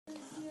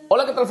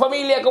Hola, ¿qué tal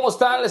familia? ¿Cómo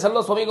están? Les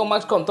saluda su amigo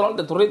Max Control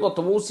de Tu Ritmo,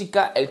 Tu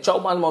Música, el show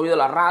más movido de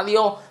la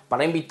radio,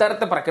 para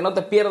invitarte para que no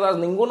te pierdas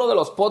ninguno de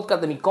los podcasts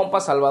de mi compa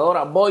Salvador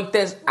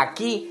Aboites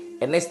aquí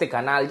en este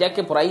canal, ya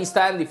que por ahí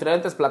está en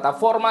diferentes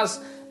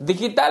plataformas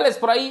digitales,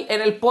 por ahí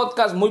en el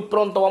podcast. Muy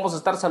pronto vamos a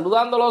estar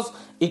saludándolos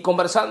y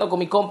conversando con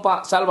mi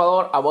compa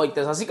Salvador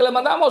Aboites. Así que les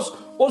mandamos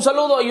un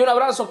saludo y un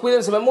abrazo,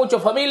 cuídense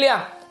mucho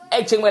familia,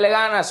 échenmele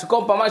ganas, su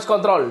compa Max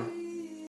Control.